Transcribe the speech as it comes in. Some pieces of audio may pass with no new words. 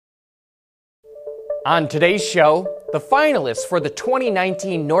On today's show, the finalists for the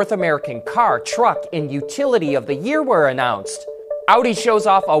 2019 North American Car, Truck, and Utility of the Year were announced. Audi shows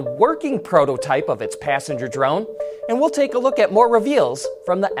off a working prototype of its passenger drone, and we'll take a look at more reveals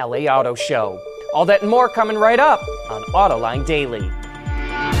from the LA Auto Show. All that and more coming right up on Autoline Daily.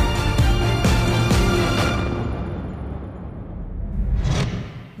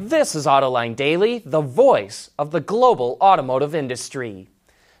 This is Autoline Daily, the voice of the global automotive industry.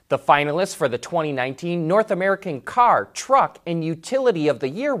 The finalists for the 2019 North American Car, Truck, and Utility of the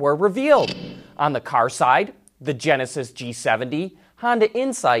Year were revealed. On the car side, the Genesis G70, Honda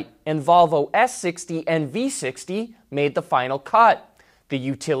Insight, and Volvo S60 and V60 made the final cut. The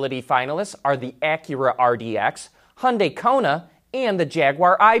utility finalists are the Acura RDX, Hyundai Kona, and the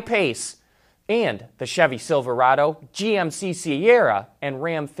Jaguar I-Pace. And the Chevy Silverado, GMC Sierra, and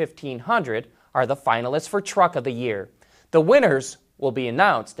Ram 1500 are the finalists for Truck of the Year. The winners will be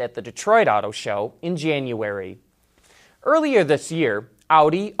announced at the Detroit Auto Show in January. Earlier this year,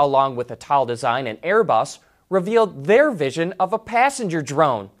 Audi, along with Italdesign and Airbus, revealed their vision of a passenger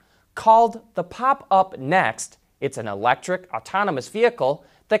drone. Called the Pop-Up Next, it's an electric, autonomous vehicle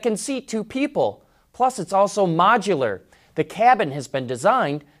that can seat 2 people. Plus, it's also modular. The cabin has been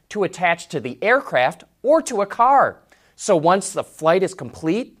designed to attach to the aircraft or to a car. So once the flight is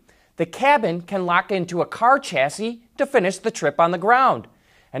complete, the cabin can lock into a car chassis to finish the trip on the ground.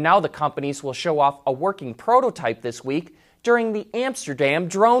 And now the companies will show off a working prototype this week during the Amsterdam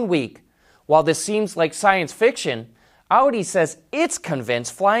Drone Week. While this seems like science fiction, Audi says it's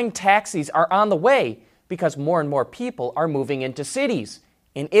convinced flying taxis are on the way because more and more people are moving into cities.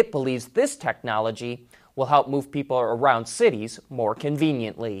 And it believes this technology will help move people around cities more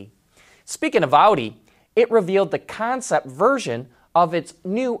conveniently. Speaking of Audi, it revealed the concept version of its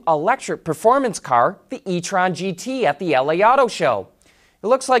new electric performance car, the e-tron GT, at the LA Auto Show. It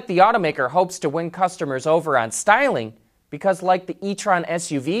looks like the automaker hopes to win customers over on styling because, like the e-tron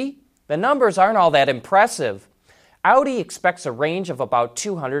SUV, the numbers aren't all that impressive. Audi expects a range of about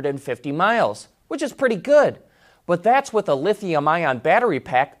 250 miles, which is pretty good, but that's with a lithium-ion battery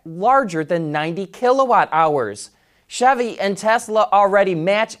pack larger than 90 kilowatt hours. Chevy and Tesla already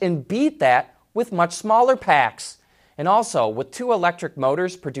match and beat that with much smaller packs. And also, with 2 electric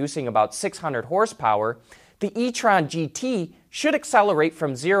motors producing about 600 horsepower, the e-tron GT should accelerate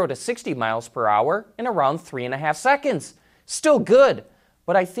from 0 to 60 miles per hour in around 3.5 seconds. Still good,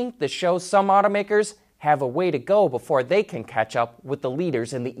 but I think this shows some automakers have a way to go before they can catch up with the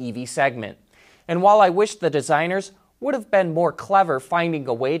leaders in the EV segment. And while I wish the designers would have been more clever finding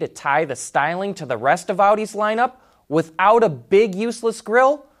a way to tie the styling to the rest of Audi's lineup without a big useless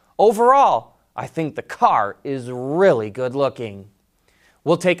grille, overall, I think the car is really good looking.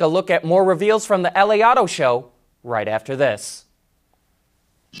 We'll take a look at more reveals from the LA Auto Show right after this.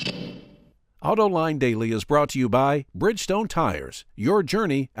 Autoline Daily is brought to you by Bridgestone Tires, your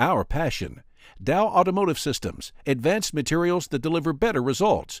journey, our passion. Dow Automotive Systems, advanced materials that deliver better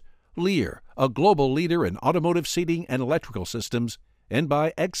results. Lear, a global leader in automotive seating and electrical systems. And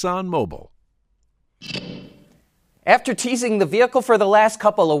by ExxonMobil. After teasing the vehicle for the last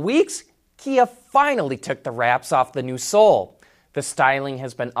couple of weeks, Kia finally took the wraps off the new Soul. The styling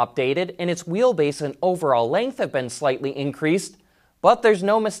has been updated and its wheelbase and overall length have been slightly increased, but there's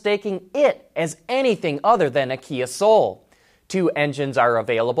no mistaking it as anything other than a Kia Soul. 2 engines are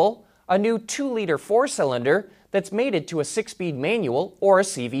available, a new 2-liter 4-cylinder that's mated to a 6-speed manual or a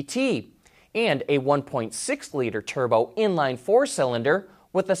CVT, and a 1.6-liter turbo inline 4-cylinder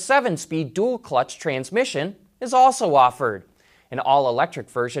with a 7-speed dual-clutch transmission is also offered. An all-electric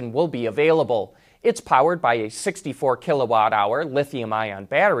version will be available. It's powered by a 64 kilowatt-hour lithium-ion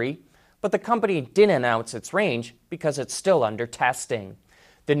battery, but the company didn't announce its range because it's still under testing.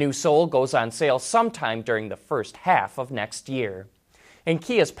 The new Soul goes on sale sometime during the first half of next year. And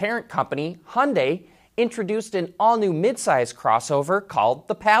Kia's parent company, Hyundai, introduced an all-new midsize crossover called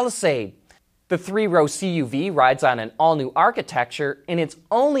the Palisade. The 3-row CUV rides on an all-new architecture, and its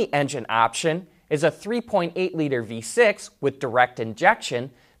only engine option is a 3.8-liter V6 with direct injection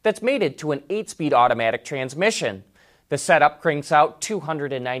that's mated to an 8-speed automatic transmission. The setup cranks out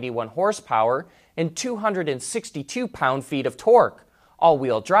 291 horsepower and 262 pound-feet of torque.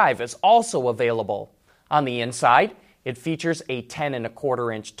 All-wheel drive is also available. On the inside, it features a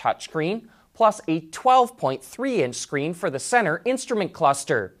 10.25-inch touchscreen plus a 12.3-inch screen for the center instrument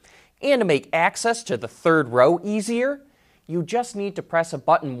cluster. And to make access to the 3rd row easier, you just need to press a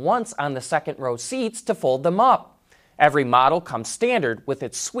button once on the 2nd row seats to fold them up. Every model comes standard with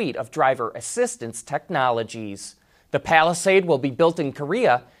its suite of driver assistance technologies. The Palisade will be built in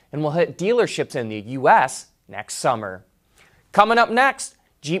Korea and will hit dealerships in the U.S. next summer. Coming up next,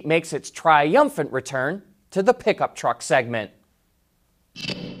 Jeep makes its triumphant return to the pickup truck segment.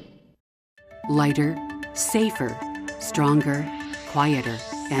 Lighter, safer, stronger, quieter,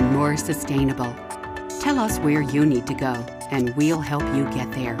 and more sustainable. Tell us where you need to go, and we'll help you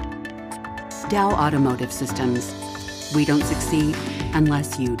get there. Dow Automotive Systems. We don't succeed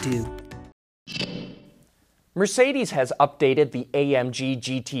unless you do. Mercedes has updated the AMG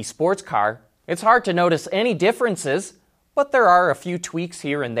GT sports car. It's hard to notice any differences, but there are a few tweaks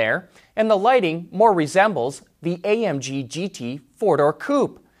here and there, and the lighting more resembles the AMG GT four-door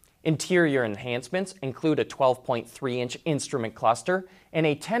coupe. Interior enhancements include a 12.3-inch instrument cluster and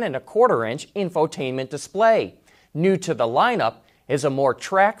a 10.25-inch infotainment display. New to the lineup is a more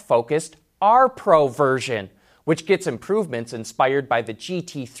track-focused R-Pro version, which gets improvements inspired by the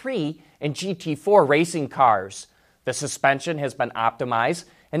GT3 and GT4 racing cars. The suspension has been optimized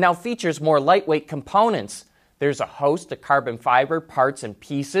and now features more lightweight components. There's a host of carbon fiber parts and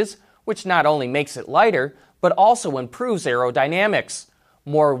pieces, which not only makes it lighter, but also improves aerodynamics.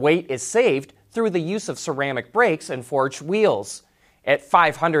 More weight is saved through the use of ceramic brakes and forged wheels. At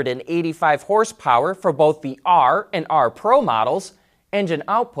 585 horsepower for both the R and R Pro models, engine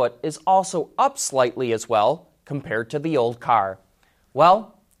output is also up slightly as well compared to the old car.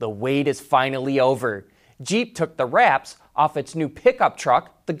 Well, the wait is finally over. Jeep took the wraps off its new pickup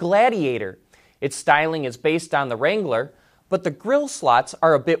truck, the Gladiator. Its styling is based on the Wrangler, but the grille slots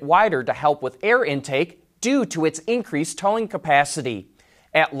are a bit wider to help with air intake due to its increased towing capacity.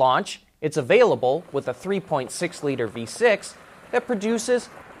 At launch, it's available with a 3.6-liter V6 that produces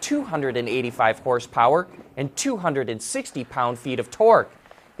 285 horsepower and 260 pound-feet of torque.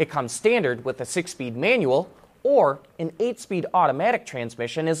 It comes standard with a 6-speed manual, or an 8-speed automatic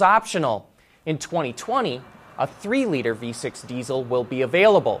transmission is optional. In 2020, a 3-liter V6 diesel will be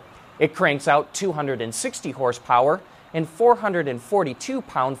available. It cranks out 260 horsepower and 442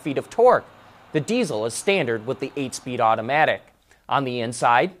 pound-feet of torque. The diesel is standard with the 8-speed automatic. On the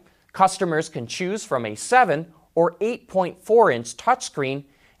inside, customers can choose from a 7 or 8.4-inch touchscreen,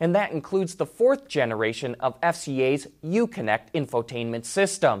 and that includes the 4th generation of FCA's Uconnect infotainment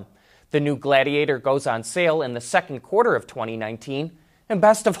system. The new Gladiator goes on sale in the second quarter of 2019, and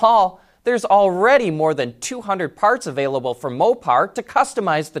best of all, there's already more than 200 parts available from Mopar to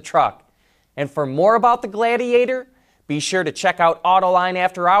customize the truck. And for more about the Gladiator, be sure to check out Autoline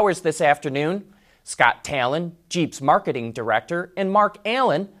After Hours this afternoon. Scott Talon, Jeep's marketing director, and Mark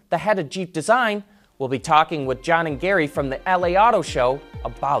Allen, the head of Jeep Design, will be talking with John and Gary from the LA Auto Show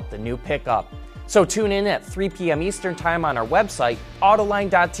about the new pickup. So tune in at 3 p.m. Eastern Time on our website,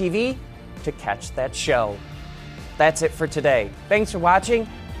 Autoline.tv, to catch that show. That's it for today. Thanks for watching,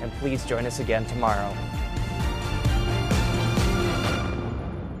 and please join us again tomorrow.